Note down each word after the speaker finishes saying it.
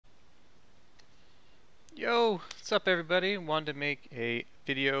Yo, what's up everybody? Wanted to make a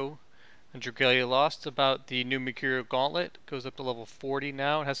video on Dragalia Lost about the new Mercurial Gauntlet. It goes up to level 40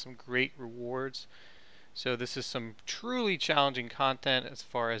 now. It has some great rewards. So this is some truly challenging content as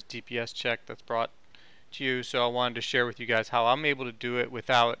far as DPS check that's brought to you. So I wanted to share with you guys how I'm able to do it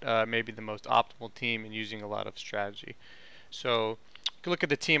without maybe the most optimal team and using a lot of strategy. So you can look at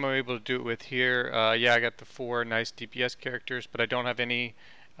the team I'm able to do it with here. Yeah, I got the 4 nice DPS characters, but I don't have any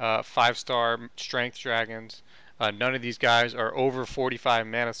 5-star strength dragons. None of these guys are over 45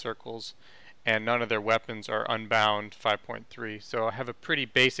 mana circles, and none of their weapons are Unbound 5.3. So I have a pretty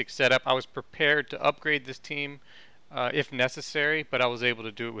basic setup. I was prepared to upgrade this team if necessary, but I was able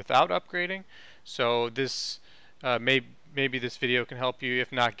to do it without upgrading. So this maybe this video can help you.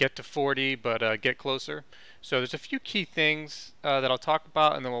 If not, get to 40, but get closer. So there's a few key things that I'll talk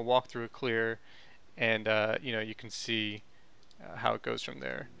about, and then we'll walk through it clear, and you can see how it goes from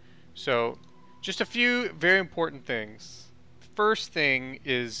there. So just a few very important things. First thing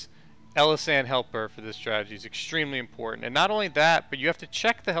is Elisan helper for this strategy is extremely important, and not only that, but you have to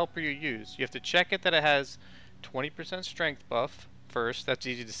check the helper you use. You have to check it that it has 20% strength buff first. That's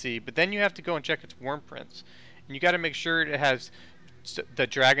easy to see, but then you have to go and check its worm prints, and you got to make sure it has the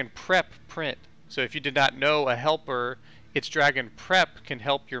dragon prep print. So if you did not know, a helper, its dragon prep can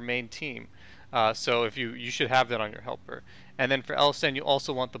help your main team. So if you should have that on your helper. And then for Elisan, you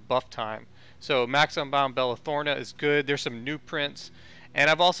also want the buff time. So Max Unbound Bellathorna is good. There's some new prints. And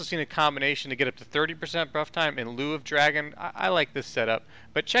I've also seen a combination to get up to 30% buff time in lieu of dragon. I like this setup.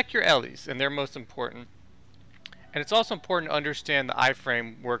 But check your Ellies, and they're most important. And it's also important to understand the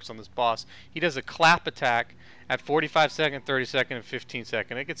iframe works on this boss. He does a clap attack at 45 second, 30 second, and 15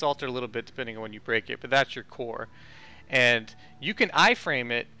 second. It gets altered a little bit depending on when you break it, but that's your core. And you can iframe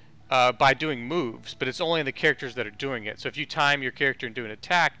it by doing moves, but it's only the characters that are doing it. So if you time your character and do an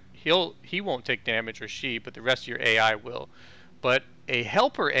attack, he won't take damage, or she, but the rest of your AI will. But a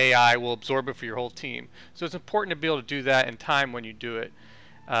helper AI will absorb it for your whole team. So it's important to be able to do that in time when you do it.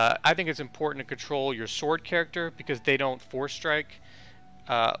 I think it's important to control your sword character because they don't force strike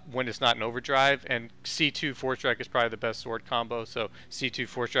when it's not an overdrive, and C2 force strike is probably the best sword combo. So C2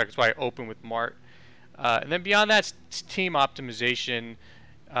 force strike is why I open with Mart. And then beyond that, it's team optimization.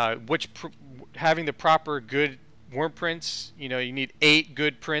 Having the proper good worm prints. You need 8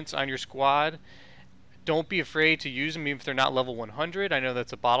 good prints on your squad. Don't be afraid to use them even if they're not level 100. I know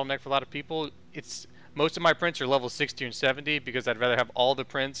that's a bottleneck for a lot of people. Most of my prints are level 60 and 70 because I'd rather have all the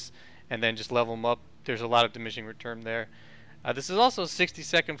prints and then just level them up. There's a lot of diminishing return there. This is also a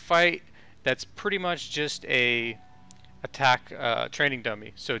 60-second fight that's pretty much just a attack training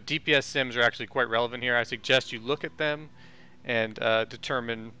dummy. So DPS sims are actually quite relevant here. I suggest you look at them and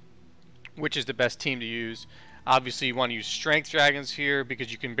determine which is the best team to use. Obviously you want to use strength dragons here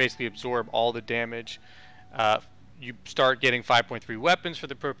because you can basically absorb all the damage. You start getting 5.3 weapons for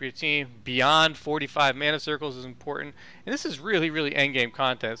the appropriate team. Beyond 45 mana circles is important, and this is really endgame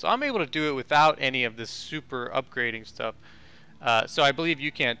content, so I'm able to do it without any of this super upgrading stuff. So I believe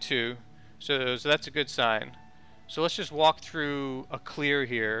you can too, so that's a good sign. So let's just walk through a clear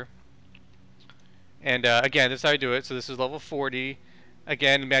here. And again, this is how I do it. So this is level 40.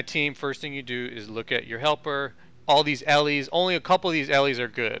 Again, my team, first thing you do is look at your helper. All these Ellies, only a couple of these Ellies are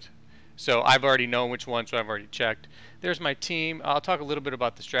good. So I've already known which one, so I've already checked. There's my team. I'll talk a little bit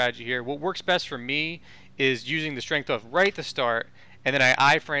about the strategy here. What works best for me is using the strength buff right at the start, and then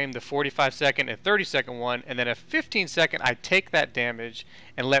I iframe the 45 second and 30 second one, and then at 15 second I take that damage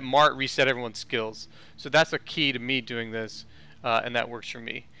and let Mart reset everyone's skills. So that's a key to me doing this, and that works for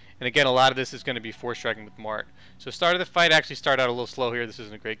me. And again, a lot of this is going to be force striking with Mart. So start of the fight, actually start out a little slow here. This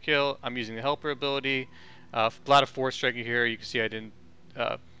isn't a great kill. I'm using the helper ability. A lot of force striking here. You can see I didn't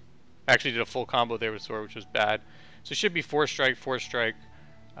actually did a full combo there with sword, which was bad. So it should be force strike, C2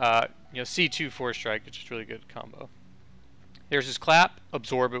 force strike, which is a really good combo. There's his clap,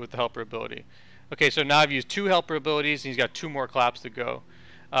 absorb it with the helper ability. Okay, so now I've used 2 helper abilities, and he's got 2 more claps to go.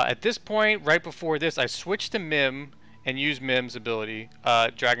 At this point, right before this, I switched to Mim and use Mim's ability,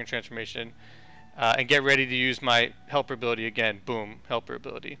 Dragon Transformation, and get ready to use my helper ability again. Boom, helper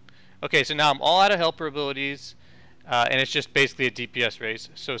ability. Okay, so now I'm all out of helper abilities, and it's just basically a DPS race.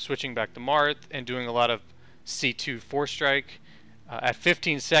 So switching back to Marth and doing a lot of C2 force strike. At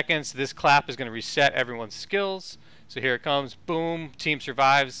 15 seconds, this clap is going to reset everyone's skills. So here it comes, boom, team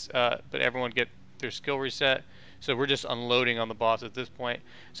survives, but everyone get their skill reset. So we're just unloading on the boss at this point.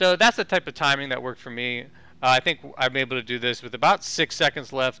 So that's the type of timing that worked for me. I think I'm able to do this with about 6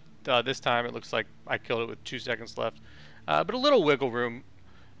 seconds left. This time it looks like I killed it with 2 seconds left. But a little wiggle room.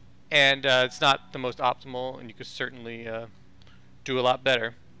 And it's not the most optimal, and you could certainly do a lot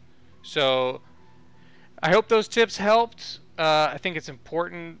better. So I hope those tips helped. I think it's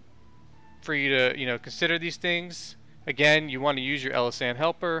important for you to, consider these things. Again, you want to use your LSN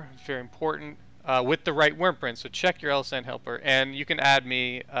helper. It's very important. With the right worm print. So check your LSN helper, and you can add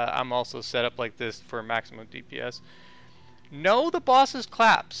me. I'm also set up like this for maximum DPS. Know the boss's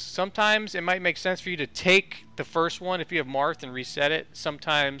claps. Sometimes it might make sense for you to take the first one if you have Marth and reset it.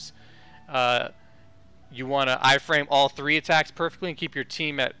 Sometimes you want to iframe all 3 attacks perfectly and keep your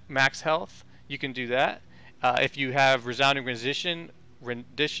team at max health. You can do that. If you have Resounding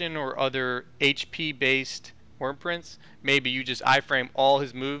Rendition or other HP-based worm prints, maybe you just iframe all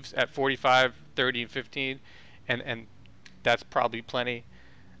his moves at 45, 30, and 15, and that's probably plenty.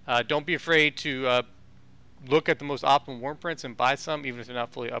 Don't be afraid to look at the most optimal worm prints and buy some, even if they're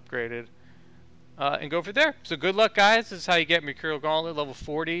not fully upgraded, and go for there. So good luck, guys. This is how you get Mercurial Gauntlet level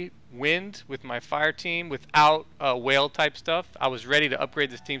 40 wind with my fire team without whale type stuff. I was ready to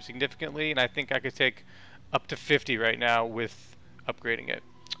upgrade this team significantly, and I think I could take up to 50 right now with upgrading it.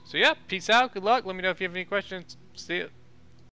 So yeah, peace out, good luck. Let me know if you have any questions. See ya.